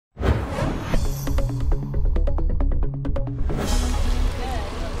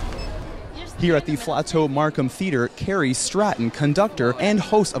Here at the Flato Markham Theatre, Kerry Stratton, conductor and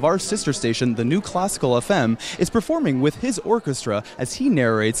host of our sister station, the New Classical FM, is performing with his orchestra as he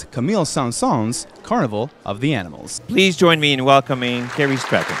narrates Camille Saint-Saëns' Carnival of the Animals. Please join me in welcoming Kerry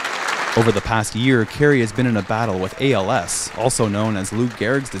Stratton. Over the past year, Kerry has been in a battle with ALS, also known as Lou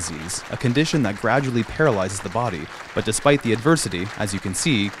Gehrig's disease, a condition that gradually paralyzes the body. But despite the adversity, as you can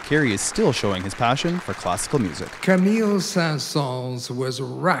see, Kerry is still showing his passion for classical music. Camille Saint-Saëns was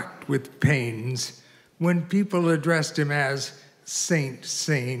racked with pains when people addressed him as Saint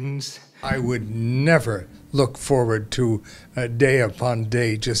Saëns. I would never look forward to a day upon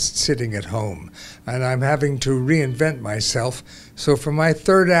day just sitting at home. And I'm having to reinvent myself. So for my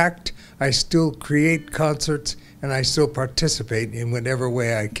third act, I still create concerts and I still participate in whatever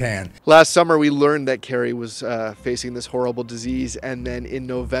way I can. Last summer we learned that Kerry was facing this horrible disease, and then in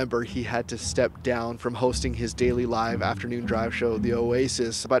November he had to step down from hosting his daily live afternoon drive show, The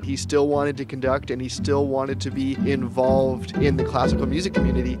Oasis. But he still wanted to conduct and he still wanted to be involved in the classical music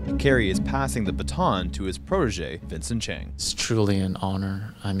community. Kerry is passing the baton to his protege, Vincent Chang. It's truly an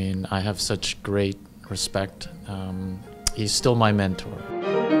honor. I mean, I have such great respect. He's still my mentor.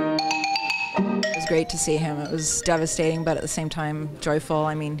 It was great to see him. It was devastating, but at the same time joyful.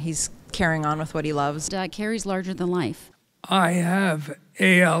 I mean, he's carrying on with what he loves. Kerry's larger than life. I have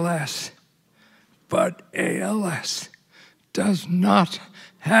ALS, but ALS does not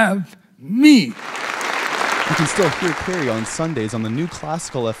have me. You can still hear Kerry on Sundays on the New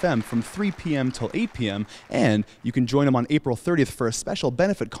Classical FM from 3 p.m. till 8 p.m. And you can join him on April 30th for a special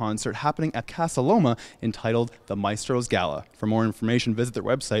benefit concert happening at Casa Loma entitled The Maestro's Gala. For more information, visit their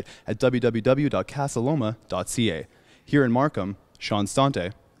website at www.casaloma.ca. Here in Markham, Sean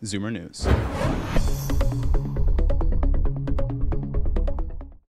Stante, Zoomer News.